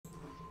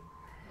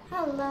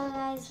Hello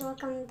guys,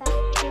 welcome back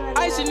to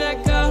another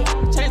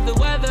Change the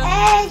weather.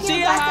 Hey,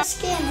 you got the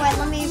skin. Wait,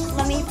 let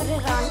me put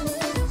it on.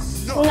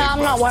 No,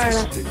 I'm not wearing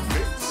it.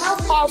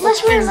 No,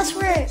 let's wear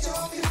it.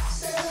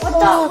 With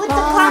the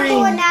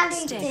combo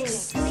anatomy thing.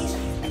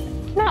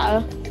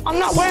 No, I'm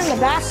not wearing the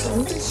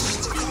bathroom.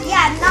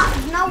 Yeah,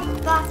 no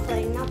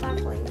backbling.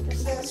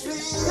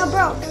 No,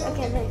 bro.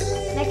 Okay,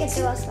 make it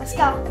to us. Let's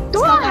go.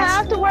 Do I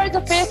have to wear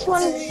the fifth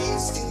one?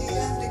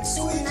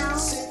 No.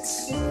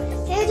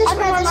 Can you just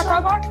wear this one?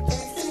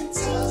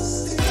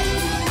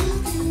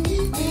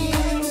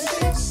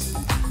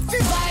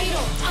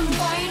 I'm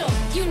vital.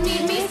 You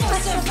need me for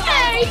survival.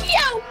 Hey,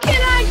 yo,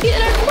 can I get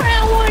a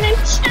crown one and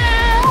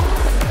chow?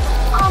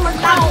 I'm a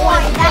crown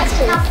one. That's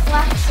not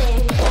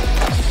flexing.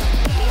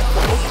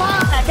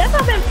 Fine, I guess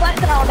I've been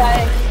flexing all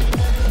day.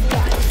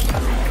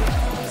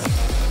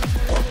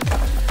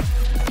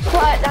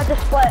 Flex, I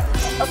just flex.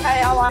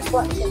 Okay, I like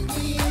flexing.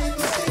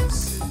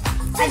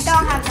 I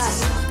don't have that.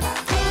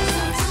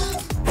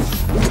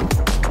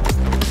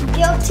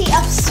 Guilty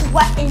of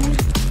sweating.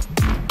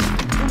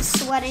 I'm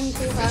sweating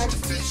too hard.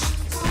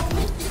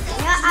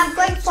 You know, I'm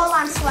going full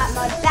on sweat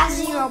mode. That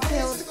zero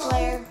build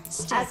player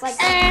has like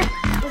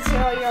the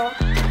 0-0.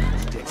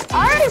 I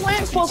already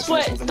went full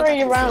sweat in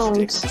 3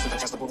 rounds.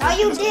 No,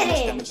 you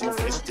didn't.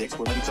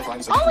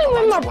 Only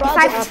when my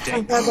brother.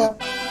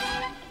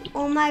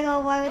 Oh my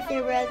god, why with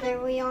your brother?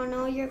 We all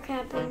know you're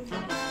capping.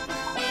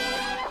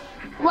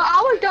 Well,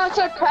 I was going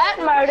to crap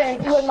mode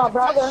with my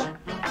brother.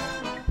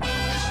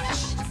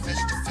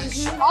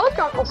 I was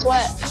going full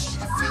sweat.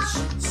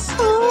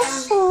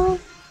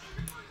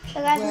 So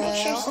guys, make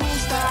sure to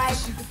subscribe.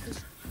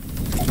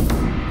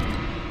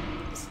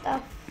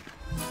 Stuff.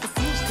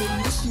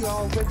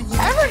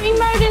 Ever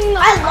emote in the I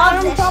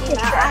love this top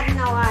emote. I don't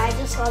know why, I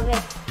just love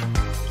it.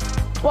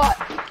 What?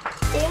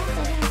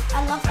 I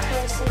love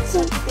this. It's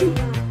such a good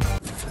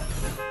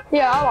emote.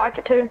 Yeah, I like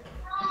it too.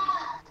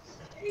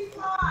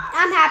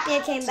 I'm happy I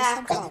came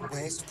back.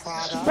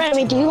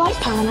 Remy, do you like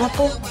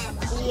pineapple?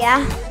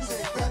 Yeah.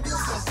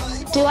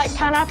 Do you like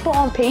pineapple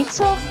on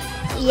pizza?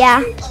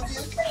 Yeah.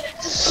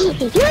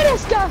 You're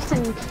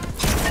disgusting.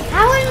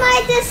 How am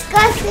I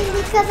disgusting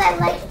because I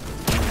like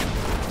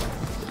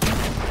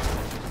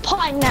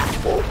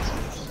Pineapple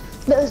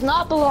does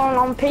not belong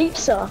on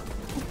pizza.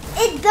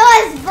 it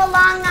does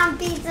belong on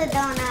pizza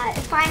donut.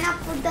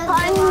 Pineapple does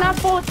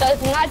Pineapple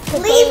does not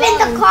belong. Leave in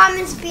the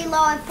comments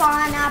below if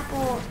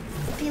pineapple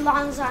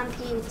belongs on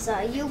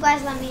pizza. You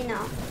guys let me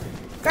know.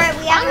 Great,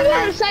 we have I'm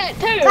another gonna say it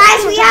too.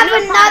 guys, we have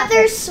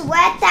another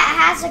sweat that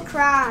has a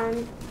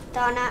crown.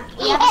 Donut.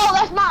 Oh,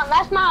 that's mine.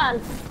 That's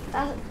mine.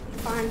 That's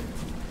fun.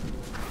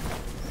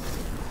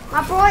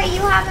 My boy,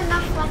 you have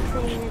enough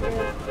flexing to do.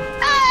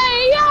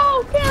 Hey,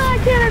 yo, can I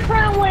get a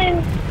crown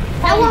win?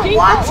 No one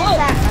watches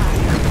that guy.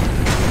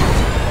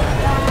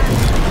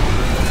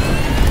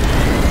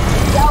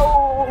 Yo,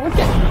 look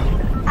at.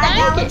 I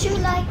know what you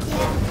like,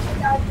 yeah.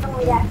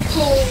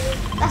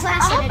 That's why I I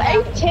said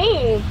have it.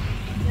 18.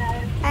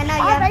 I know I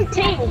you have have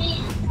 18.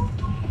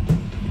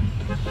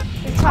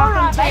 You're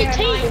talking to your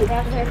 18. annoying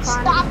brother, Connor.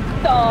 Stop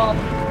the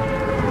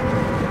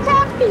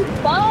happy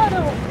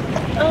bottle.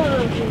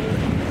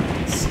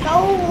 So,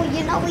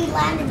 you know we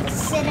landed the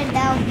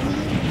Citadel.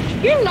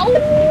 You know.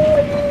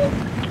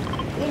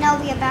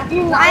 We about to.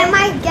 Why am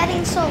I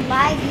getting so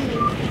laggy?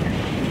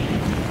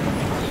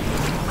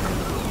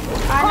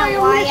 I don't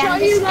know why I'm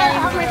just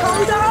getting really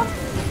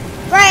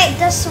laggy. Right,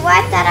 the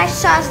sweat that I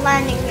saw is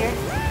landing here.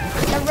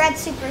 The red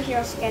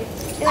superhero skin.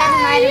 Do I have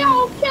an item?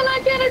 Yo, can I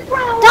get a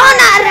crown?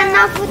 Donut!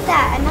 Enough with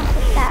that.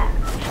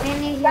 I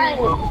need to hear it.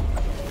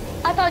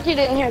 I thought you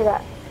didn't hear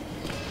that.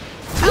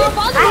 I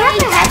have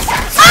the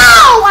headset.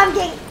 Oh, I'm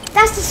getting.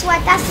 That's the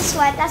sweat. That's the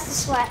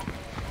sweat.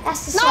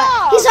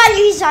 No!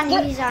 He's on you.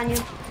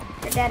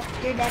 You're dead.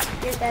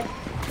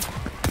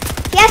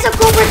 He has a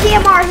Cobra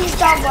DMR. He's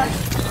dog one.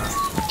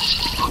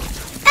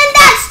 And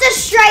that's the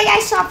stray I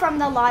saw from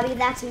the lobby.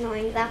 That's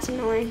annoying.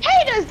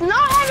 He does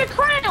not have a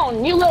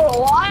crown, you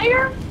little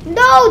liar.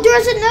 No,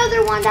 there's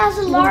another one that has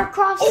a Lara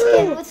Croft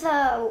skin with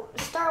a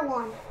Star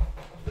one.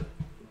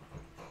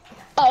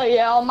 Oh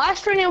yeah, on my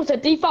screen it was a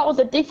default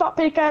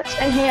pickaxe,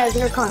 and he has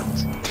no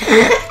crowns.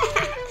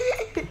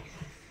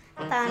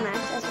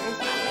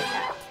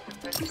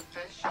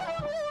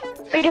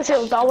 Because it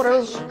was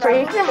older. Who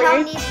the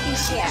hell needs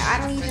PCA? I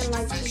don't even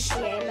like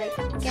PCA. Like,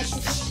 get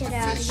this shit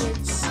out of here.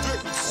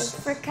 Like,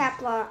 for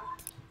Caplock.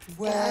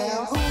 I'm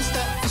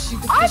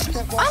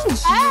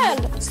bad.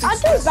 I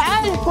do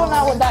bad in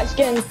Fortnite with that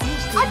skin.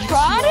 I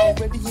tried it,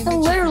 and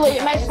literally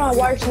it makes my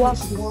worst one.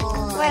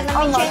 Wait, let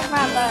me change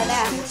my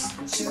that.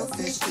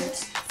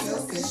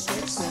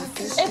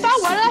 If I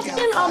wear that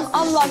skin, I'm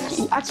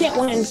unlucky. I can't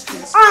win.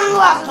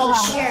 Unlucky,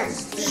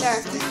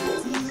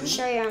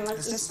 sure you're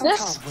unlucky. This skin,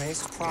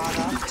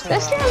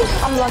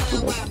 I'm lucky.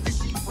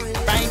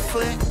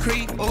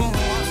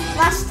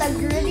 What's the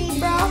gritty,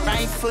 bro?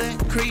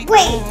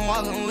 Wait,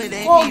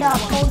 hold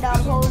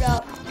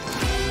up.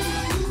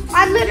 I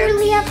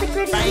literally have the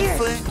gritty here.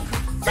 What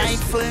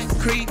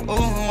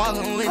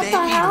the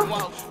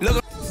hell?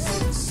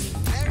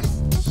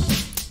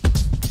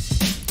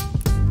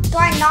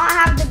 not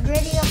have the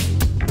gritty up?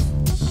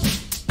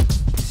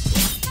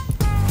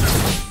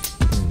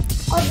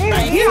 Oh,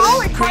 there you You're go.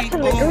 always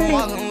touching the green.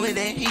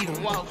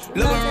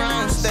 Look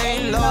around,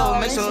 stay low,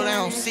 make sure they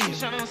don't see you.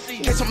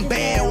 Catch some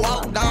bad,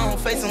 walk down,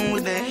 face them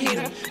with the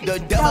heater. The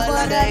devil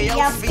under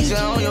your feature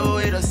on your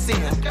way to see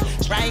him.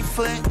 Right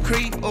foot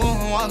creep,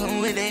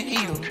 walking with that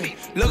heater.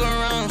 Look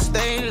around,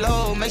 stay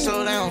low, make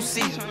sure they don't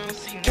see you.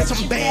 Catch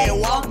some bad,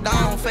 walk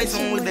down, face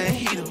them with the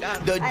heater.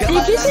 The devil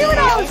Did you see what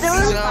I was under your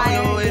doing? feature on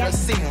your way to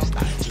see him.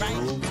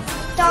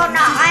 Don't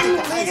know. I'm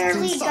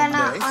literally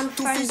gonna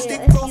unfriend you if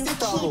you keep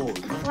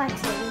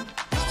flexing.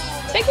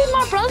 Because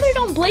my brother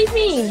don't believe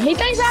me. He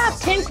thinks I have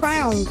 10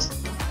 crowns.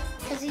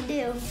 Cause you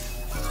do.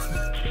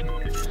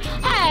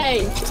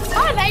 Hey,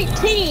 I'm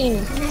 18.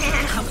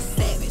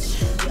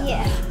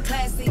 Yeah.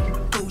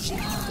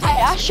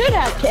 Hey, I should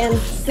have 10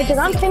 because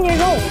I'm 10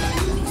 years old.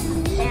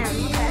 Damn.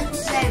 Okay.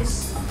 Same.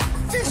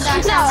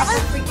 That sounds like a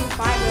freaking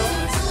 5-year-old.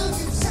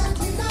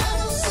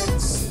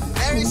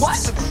 What?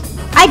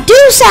 I do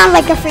sound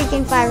like a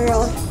freaking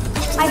 5-year-old.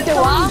 I Do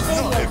don't I?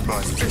 think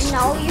it.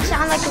 No, you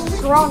sound like a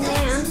grown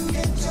man.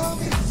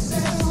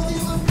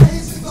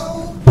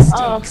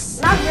 Not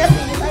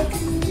really. Like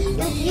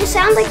you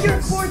sound like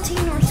you're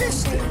 14 or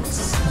 16.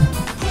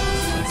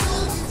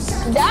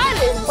 That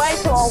is way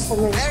too old for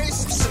me.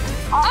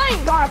 I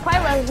ain't gonna play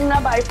with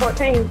nobody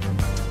 14.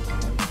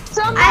 I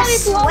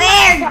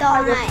swear,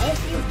 Donna, if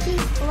you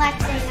keep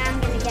flexing, I'm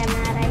gonna get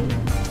mad at you.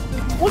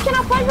 Well, can I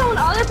play with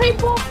other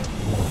people?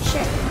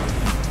 Sure.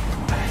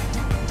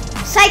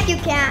 Psych, you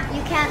can't do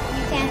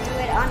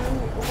it on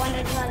one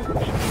of them.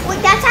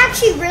 Wait, that's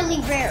actually really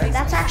rare.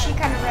 That's actually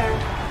kind of rare.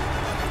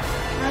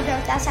 No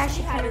joke, that's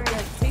actually kind of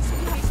rare.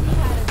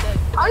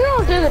 I'm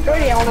gonna do the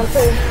gritty on them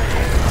too.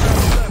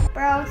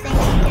 Bro thinks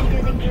he can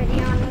do the gritty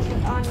on the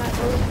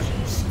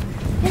OGs.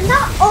 He's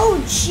not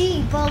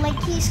OG, but like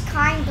he's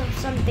kind of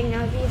something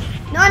OG.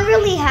 No one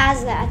really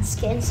has that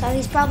skin, so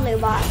he's probably a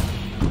bot.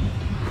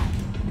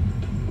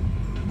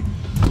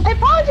 They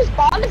probably just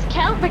bought this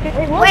count because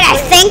they want Wait, I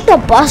thanked the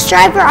bus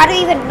driver? I don't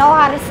even know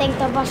how to thank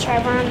the bus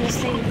driver on this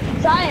thing.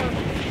 Same.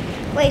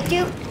 Wait,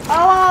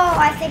 oh,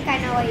 I think I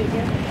know what you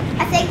do.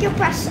 I think you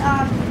press,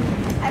 I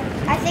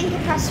think you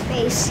press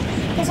space.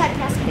 Because I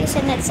pressed space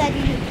and it said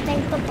you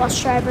thank the bus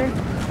driver.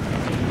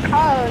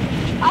 Oh,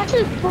 I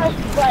should press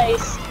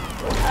place.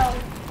 Oh.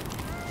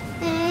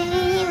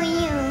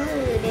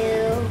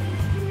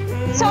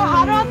 So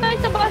how do I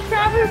thank the bus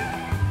driver?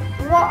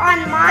 Well,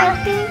 on my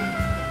thing,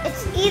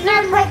 it's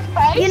either like,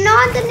 you know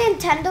on the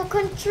Nintendo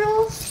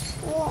controls?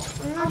 Well,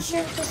 I'm not sure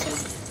if this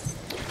is,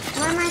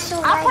 why am I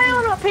so I play laggy?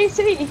 on a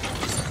PC.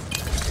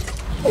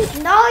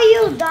 No,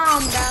 you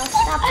dumb, bro.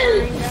 Stop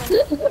playing, bro.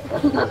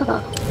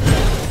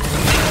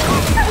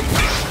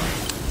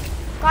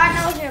 God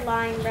knows you're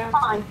lying, bro.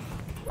 Fine.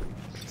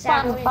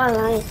 Exactly.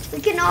 Fine. We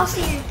can all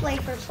see you play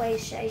for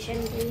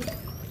PlayStation, dude.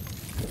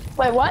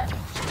 Wait, what?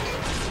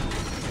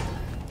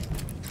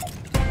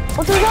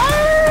 What's the No,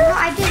 matter?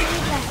 I didn't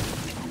need that.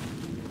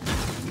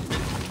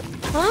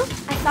 Huh?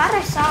 I thought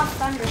I saw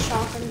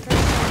Thundershock in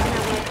person, and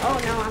I'm like, oh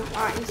no, I'm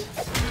blind.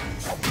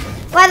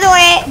 By the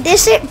way,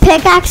 this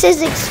pickaxe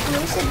is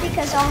exclusive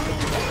because only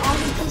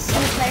PC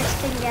players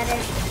can get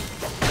it.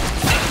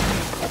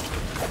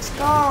 Let's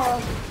go.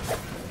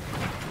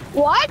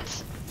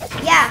 What?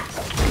 Yeah.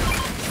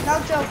 No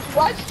joke.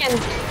 What skin?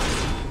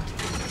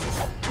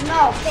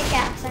 No,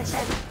 pickaxe, I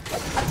said.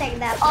 I'll take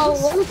that. Oh,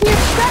 Please. let me see your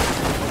pickaxe.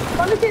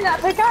 Let me see that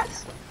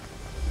pickaxe.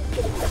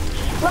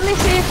 Let me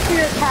see if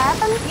you're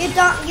tapping. You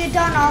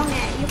don't own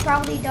it. You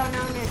probably don't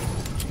own it.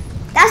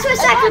 That's what I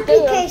Cypher do.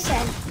 PK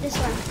said. This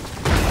one.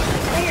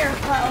 Over here,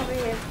 over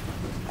here.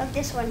 Look,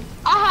 this one.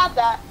 I have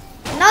that.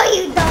 No,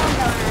 you don't,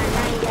 No,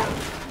 you don't.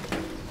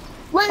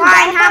 When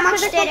Fine, how Battlefront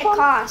much did it come?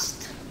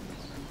 cost?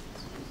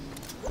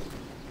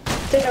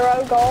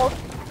 0 gold.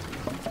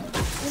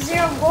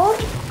 0 gold?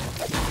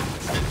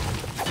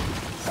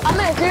 I'm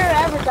at 0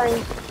 everything.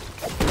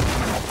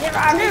 0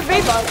 0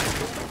 V-Bucks.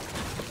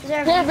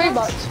 0 0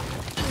 V-Bucks? V-Bucks.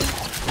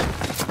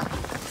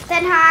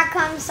 Then how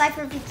come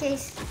Cypher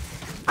PK's?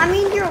 I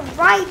mean, you're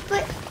right,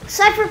 but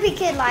Cypher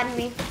PK lied to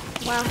me.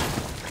 Wow.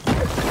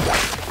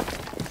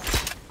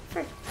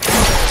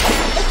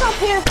 It's on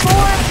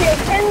PS4,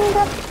 PS10,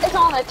 it's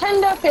on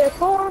Nintendo,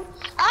 PS4.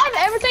 I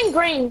have everything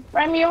green.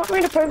 Remy, you want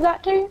me to prove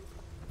that to you?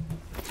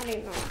 I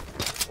don't know.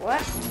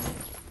 What?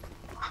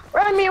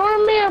 Remy, you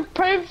want me to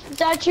prove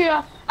that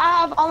I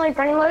have only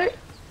green loot?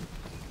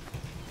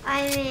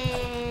 I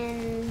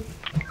mean...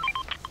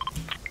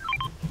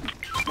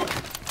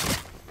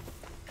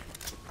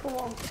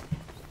 Cool.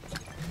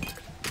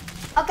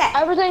 Okay,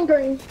 Everything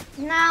green.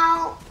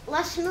 now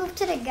let's move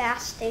to the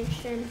gas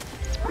station.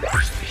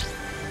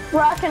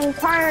 Where I can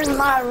turn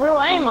my real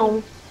aim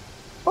on.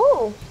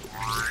 Ooh.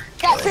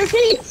 Got 2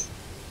 keys.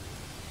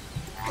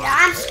 Yeah,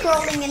 I'm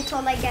scrolling until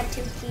I get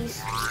 2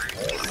 keys.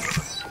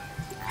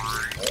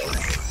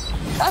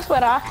 That's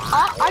what I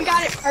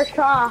got it first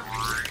try.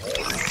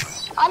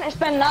 I didn't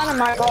spend none of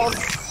my gold.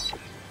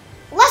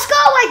 Let's go!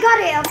 I got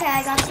it! Okay,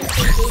 I got 2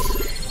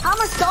 keys. How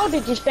much gold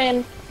did you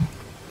spend?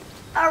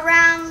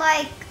 around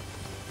like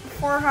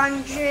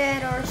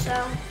 400 or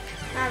so.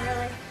 Not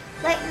really.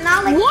 Like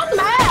not like one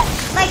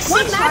match. like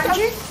One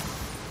 600.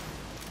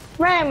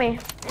 Rami.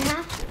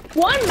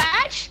 One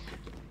match.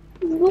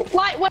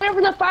 Like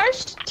whenever the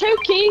first 2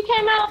 keys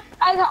came out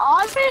as an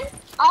offense,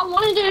 I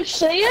wanted to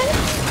see it,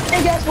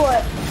 and guess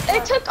what?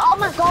 It took all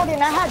my gold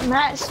and I had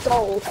max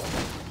gold.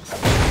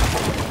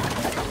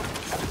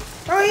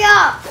 Hurry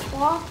up!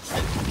 Well,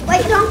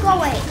 wait, don't go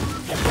away.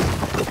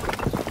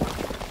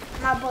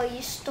 My boy,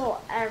 you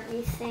stole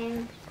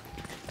everything.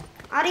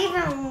 I don't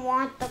even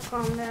want the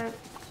combat.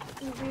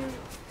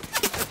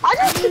 I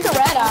just took the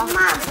red Oh out.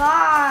 my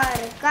god.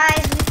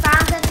 Guys, we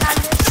found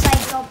another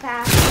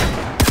psychopath.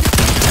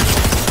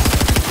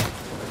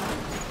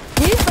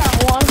 You found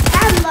one.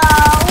 Hello,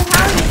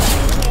 how are you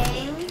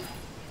doing?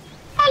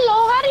 Hello,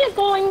 how are you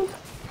going?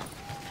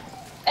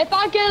 If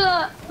I get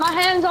my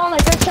hands on a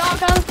good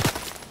shotgun,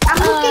 I'm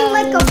looking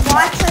like a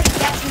bot so he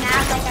gets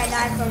mad like I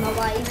died from a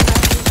bot, even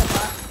though he's a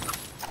bot.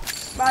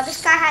 Bro,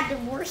 this guy had the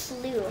worst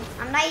loot.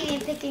 I'm not even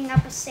picking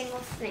up a single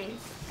thing.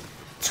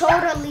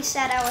 Totally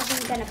said I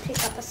wasn't gonna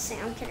pick up a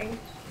single. I'm kidding.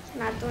 I'm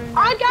not doing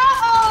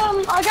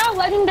that. I got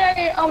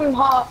legendary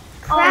hot.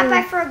 Crap,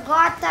 I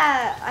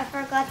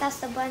forgot that's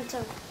the button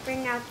to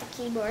bring out the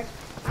keyboard.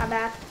 My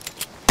bad.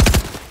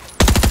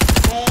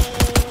 Hey.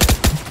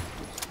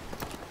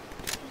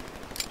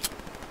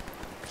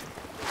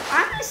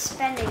 Why am I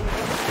spending this?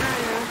 I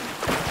don't know.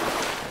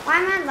 Why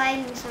am I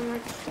lagging so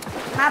much?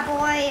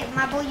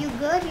 My boy, you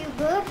good? You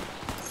good?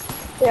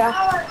 Yeah.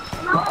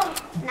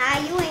 Nah,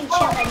 you ain't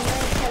chilling.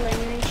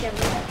 You ain't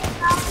chilling.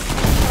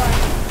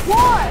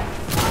 What?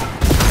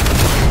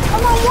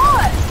 Come on,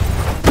 what?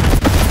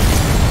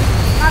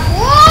 My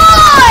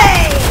boy!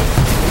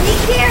 Be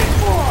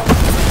careful!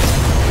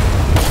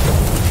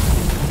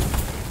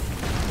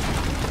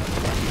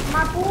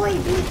 My boy,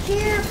 be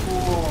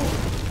careful!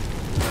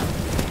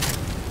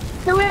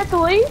 Do we have to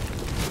leave?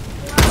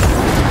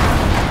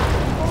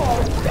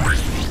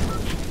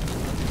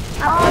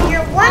 Oh,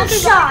 you're one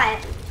shot!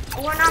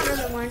 We're not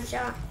really one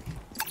shot.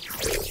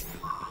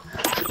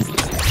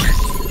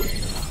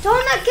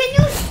 Donna, can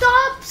you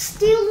stop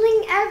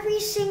stealing every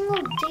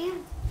single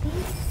damn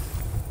thing?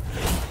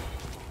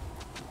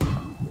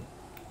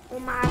 Oh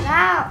my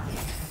god.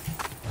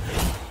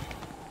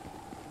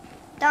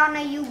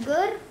 Donna, you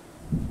good?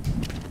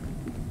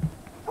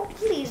 Oh,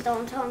 please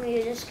don't tell me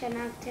you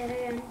disconnected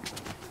again.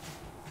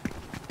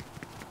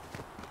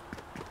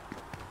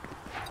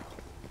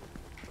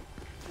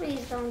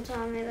 Please don't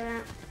tell me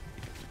that.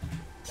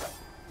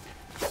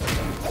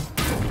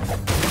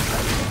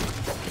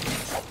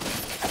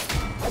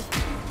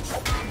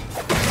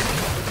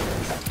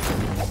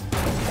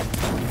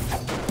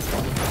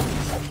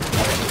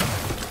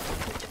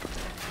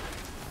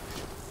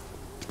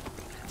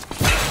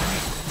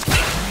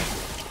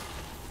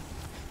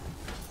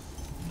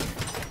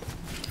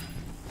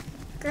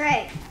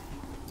 Great.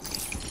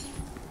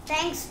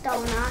 Thanks,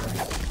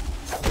 Donut.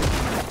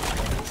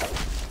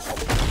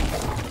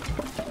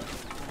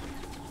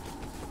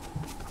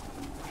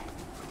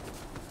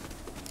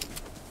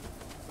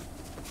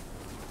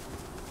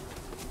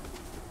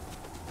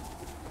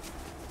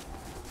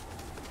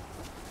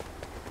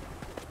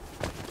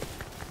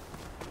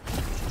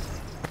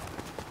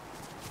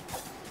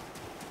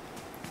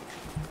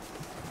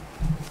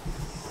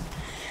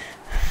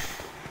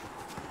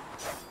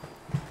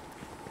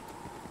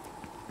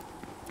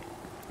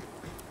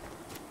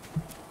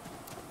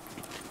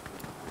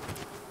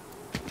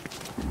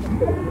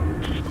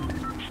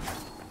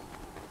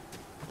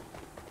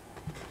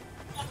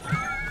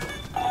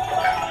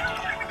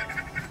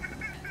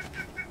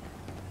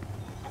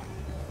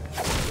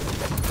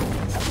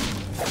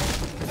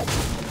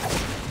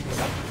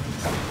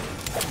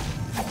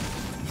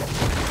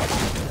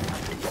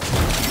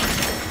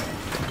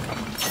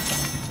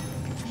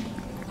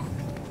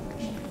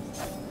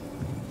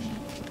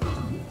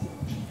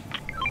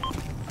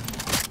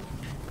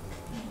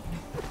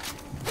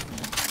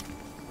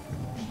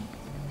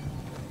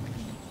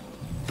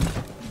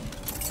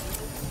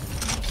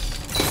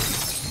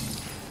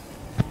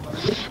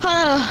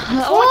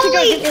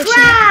 Holy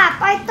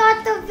crap! I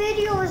thought the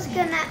video was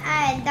gonna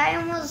end. I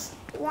almost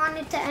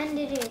wanted to end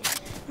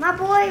it. My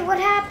boy, what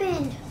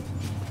happened?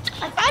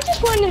 I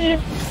just wanted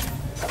to.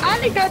 I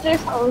think I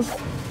just home.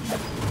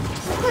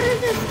 You could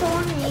have just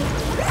told me.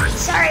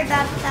 Sorry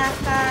about that,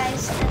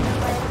 guys.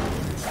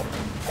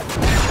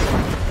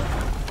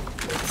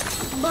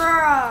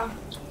 Bruh.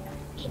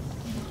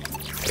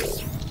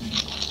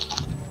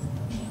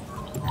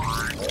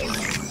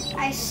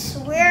 I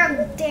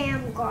swear,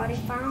 damn God,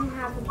 if I don't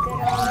have a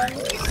good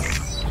argument.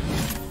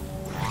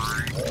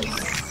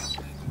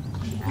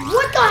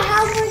 What the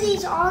hell were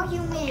these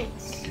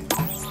arguments?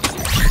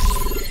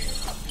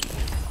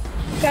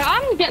 Yeah,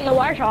 I'm getting the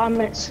worst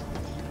arguments.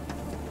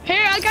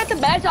 Here, I got the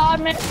best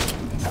argument.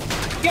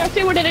 You wanna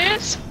see what it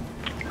is?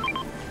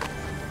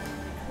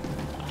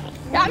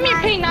 Got me a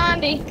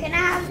P90. Can I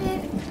have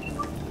it?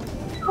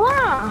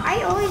 Wow.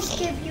 I always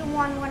give you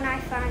one when I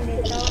find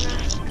it, don't I?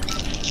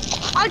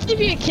 I'll give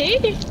you a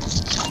key.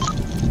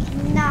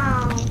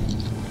 No.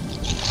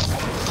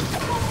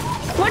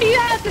 What do you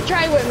have to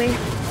trade with me?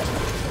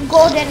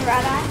 Golden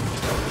red eye.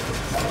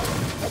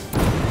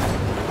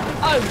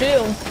 Oh,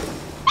 deal.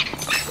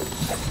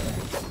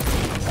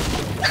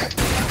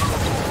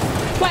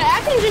 Wait,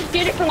 I can just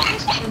get it from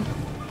this one.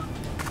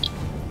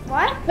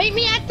 What? Meet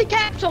me at the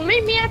capsule.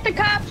 Meet me at the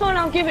capsule and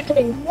I'll give it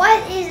to you.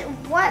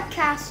 What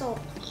castle?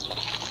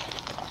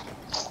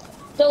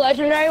 The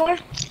legendary one.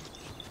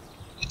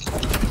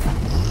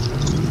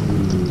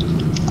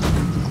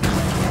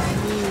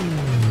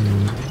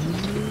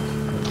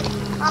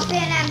 Hop in,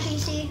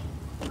 NPC.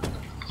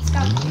 Let's go.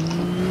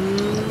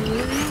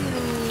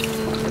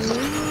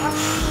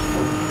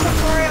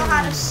 Tutorial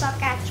how to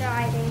suck at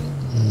driving.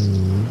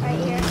 Right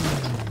here.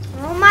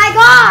 Oh my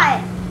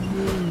god!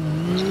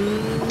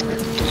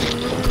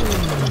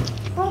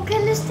 Oh,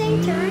 can this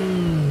thing turn?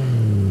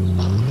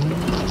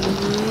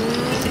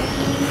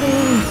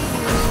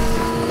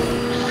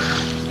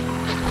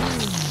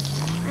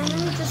 I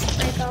need to just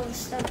break all this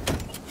stuff.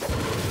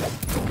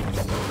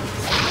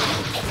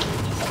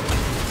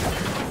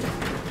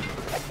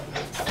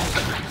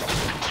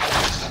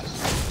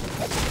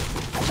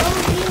 Don't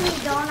leave me,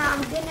 Donna.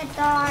 I'm gonna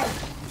die.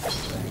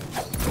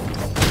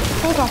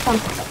 Okay, fine.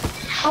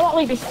 I won't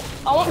leave you.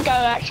 I won't go,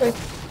 actually.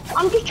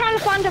 I'm just trying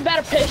to find a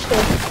better pistol.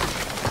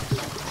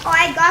 Oh,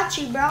 I got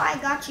you, bro. I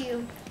got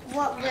you.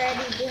 What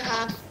ready do you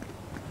have?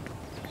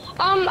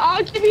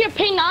 I'll give you a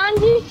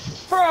P90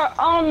 for,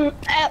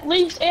 at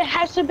least it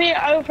has to be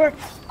over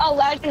a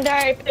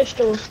legendary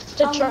pistol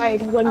to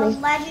trade with A me.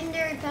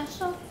 legendary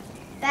pistol?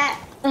 That.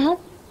 Uh-huh.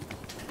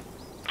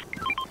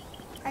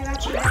 I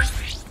got you.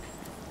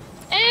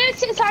 And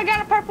since I got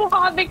a purple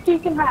Havoc, you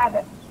can have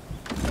it.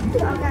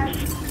 Okay.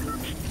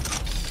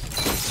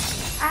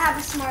 I have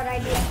a smart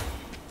idea.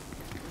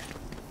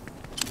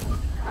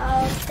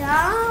 Oh,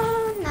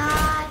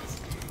 Donut.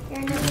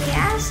 You're gonna be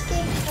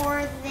asking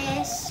for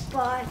this,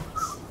 but...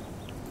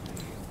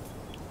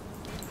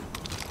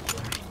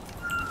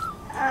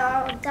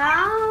 Oh,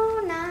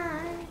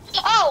 Donut.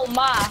 Oh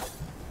my.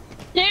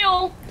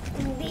 Deal.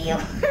 Deal.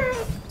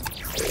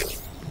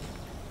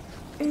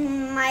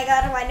 My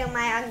god, why do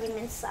my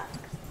arguments suck?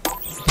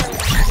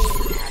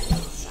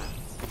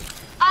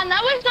 I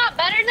know it's not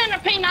better than a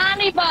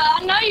P90, but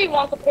I know you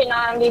want the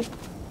P90.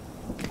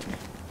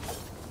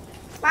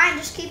 Fine,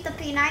 just keep the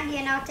P90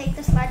 and I'll take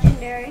this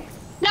legendary.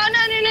 No.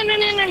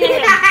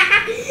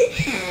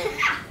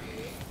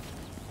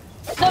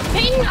 The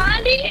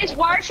P90 is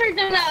worse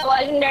than a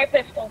legendary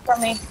pistol for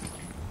me.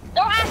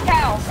 Don't ask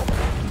how.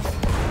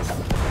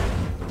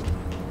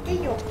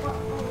 Get your butt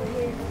over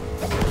here.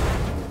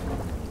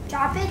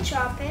 Drop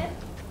it.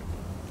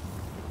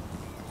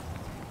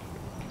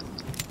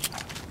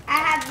 I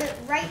have it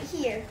right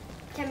here.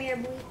 Come here,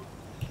 boy.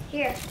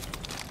 Here.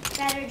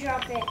 Better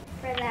drop it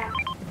for that.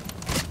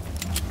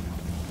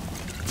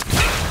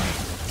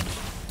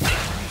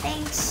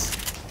 Thanks.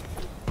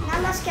 Now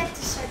let's get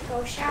to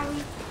circle, shall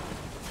we?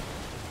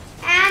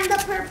 And the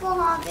purple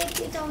Havoc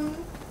you told me.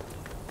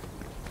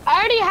 I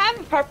already have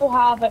a purple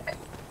Havoc.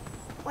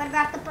 What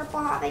about the purple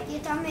Havoc you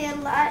told me a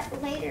lot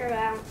later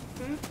about?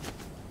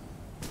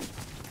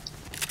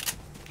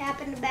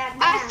 Happened to back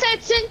I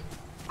said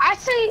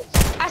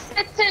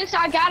since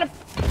I got a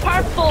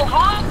purple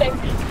Havoc,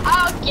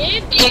 I'll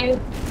give you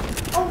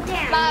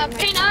my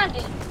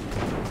P90.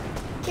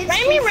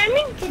 Remy.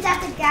 Kids at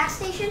the gas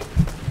station.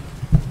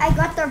 I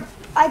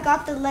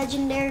got the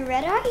legendary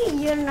red eye.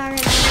 You're not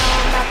gonna know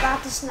I'm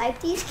about to snipe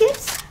these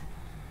kids.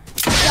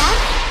 Yeah.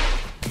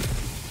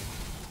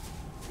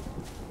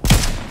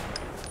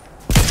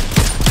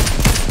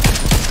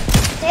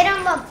 They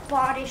don't look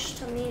bodish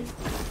to me.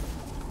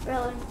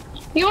 Really.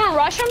 You wanna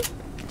rush them?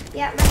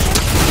 Yeah, rush him.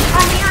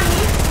 On me.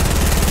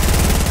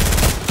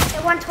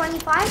 At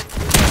 125.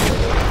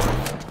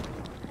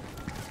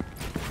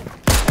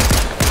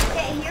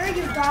 Okay, here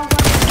you dog.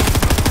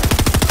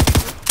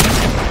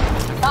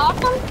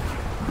 Awesome.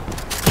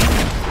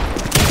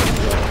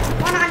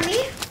 One on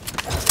me.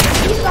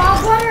 He's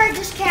dog water. I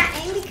just can't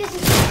aim because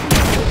he's.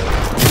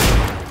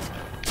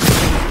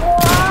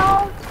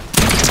 Wow.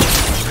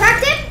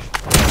 Cracked it.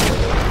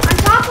 On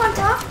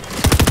top.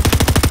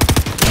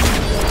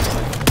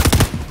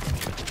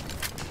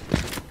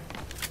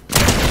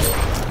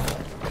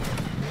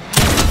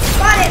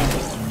 Got it.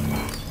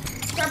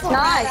 Purple.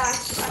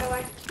 Nice. By the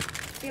way,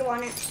 if you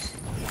want it.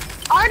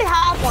 I already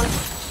have one.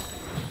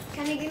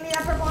 Can you give me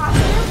that purple hot?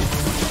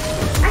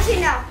 Actually,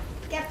 no.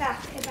 Get back.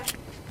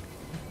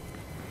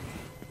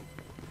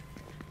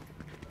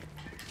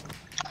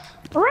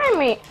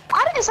 Remy,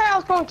 I didn't say I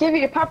was going to give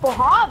you a purple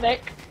Havoc.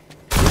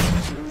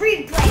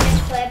 Replay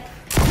this clip.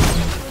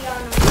 We all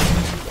know.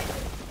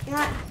 You know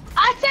what?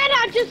 I said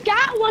I just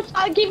got one, so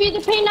I'll give you the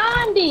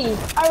P90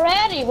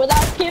 already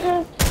without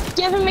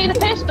giving me the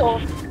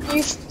pistol.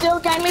 You still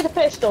gave me the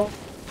pistol.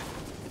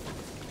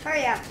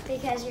 Hurry up,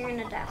 because you're in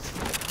a desk.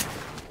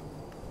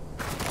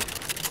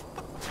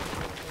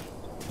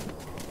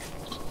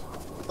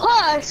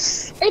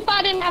 Plus, if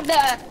I didn't have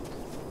that,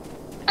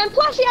 and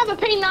plus you have a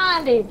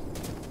P90.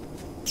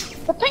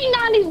 The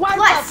P90's worth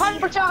Plus, a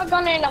pumper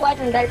shotgun and a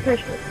legendary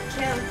pistol.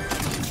 Chill.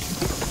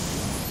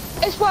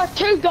 It's worth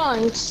 2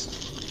 guns.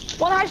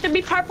 One has to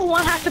be purple,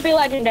 one has to be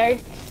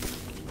legendary.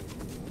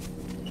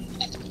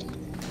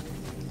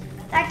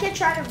 That kid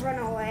tried to run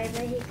away,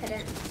 but he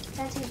couldn't.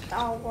 Since he's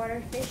all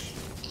water fish.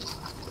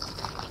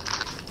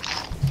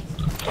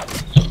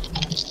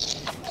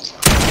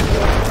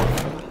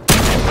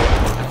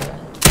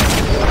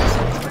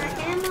 My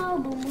ammo,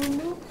 boom, boom,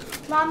 boom.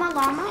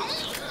 Llama.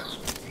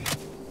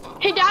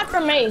 He died for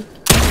me,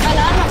 and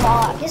I'm a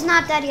bot. He's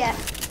not dead yet.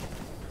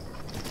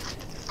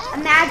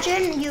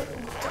 Imagine you,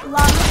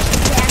 llama,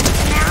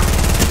 damage now.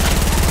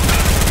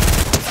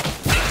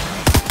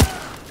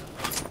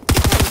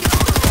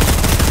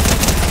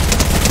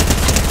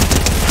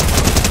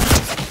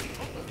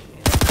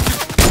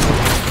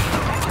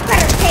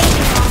 Better take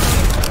it, llama.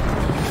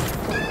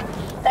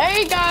 There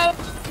you go.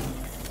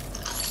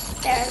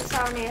 There, it's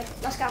on you.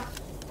 Let's go.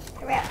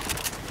 Hurry up.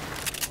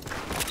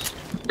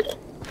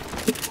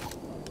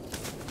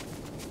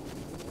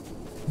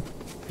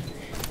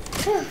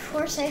 Whew,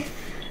 we're safe.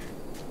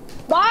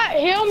 Bot,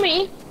 heal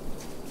me.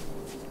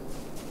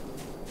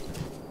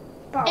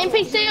 Bro.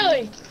 NPC.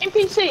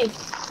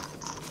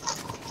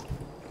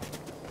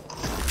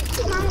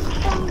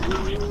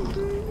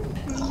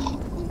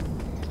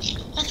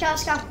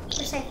 Let's go. We're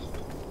safe.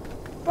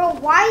 Bro,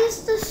 why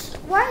is the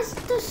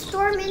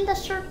storm in the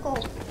circle?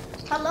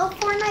 Hello,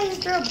 Fortnite, is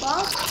there a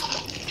bug?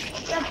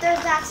 Yep,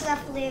 that's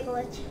definitely a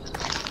glitch.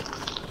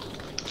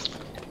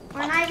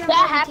 We're not even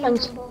That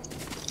happens. Teamable.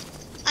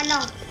 I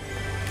know.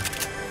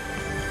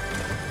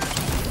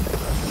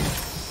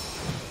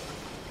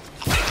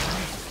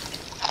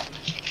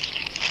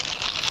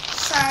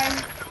 Sorry.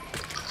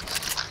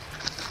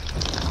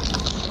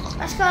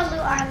 Let's go to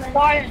Loot Island.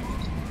 Sorry.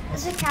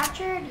 Is it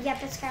captured?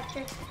 Yep, it's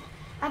captured.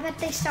 I bet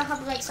they still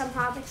have like some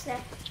hobbits there.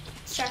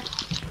 Sure.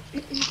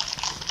 You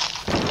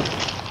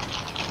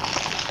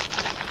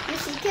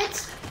see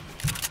kids?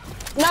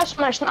 No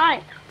smash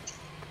night.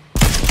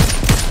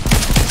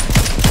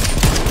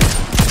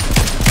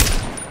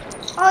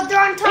 Oh,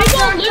 they're on top,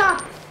 they're on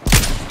top.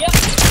 Yep.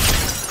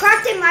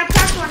 Cracked him, I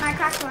cracked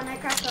one.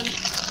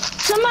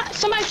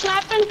 Somebody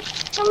sniping.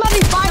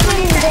 Somebody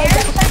fighting in the the air.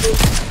 air.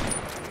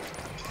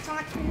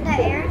 Someone in the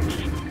air.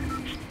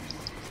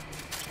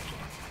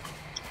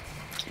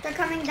 They're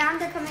coming down.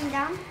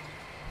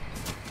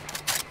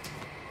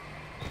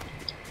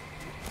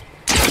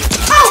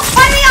 Oh,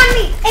 on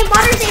me! Aim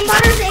botters.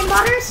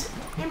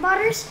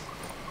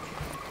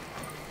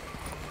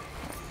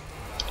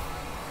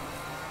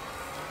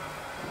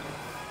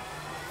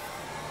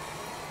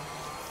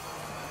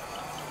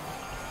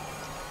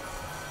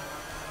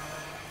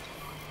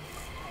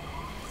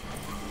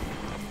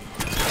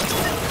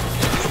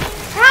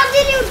 How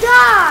did you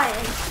die?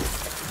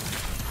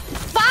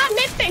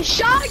 5-minute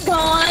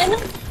shotgun.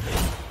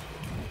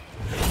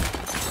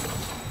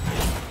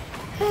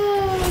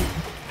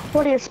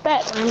 What do you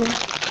expect, man?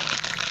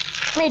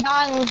 Me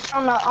dying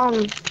from a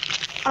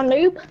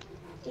noob?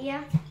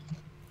 Yeah.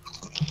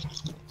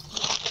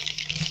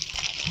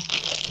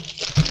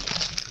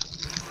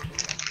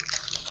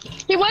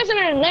 He wasn't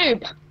a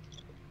noob.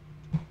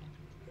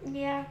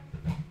 Yeah.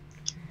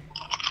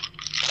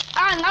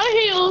 No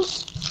heals,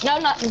 no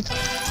nothing.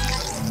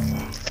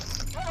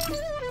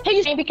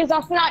 He's me because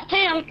I sniped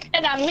him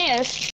and I missed.